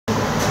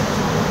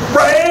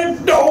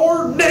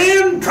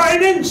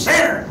Training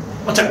Center.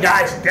 What's up,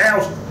 guys and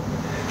gals?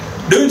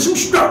 Doing some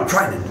stroke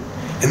training.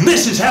 And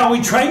this is how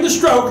we train the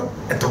stroke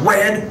at the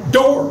Red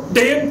Door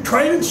Den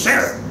Training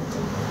Center.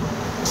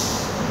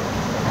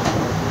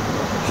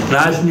 Get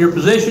nice in your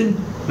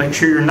position. Make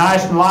sure you're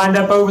nice and lined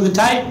up over the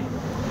tape.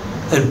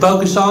 And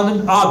focus on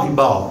the object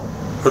ball.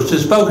 Or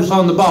just focus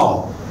on the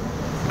ball.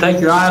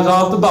 Take your eyes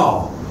off the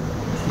ball.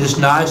 Just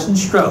nice and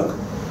stroke.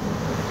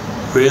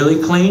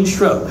 Really clean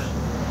strokes.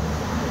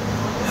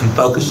 And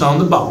focus on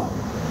the ball.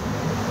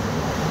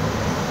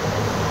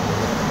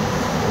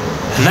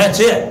 And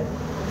that's it.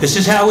 This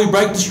is how we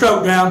break the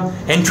stroke down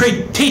and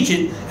teach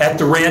it at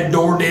the Red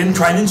Door Den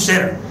Training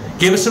Center.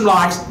 Give us some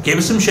likes, give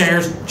us some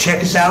shares,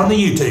 check us out on the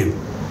YouTube.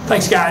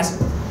 Thanks, guys.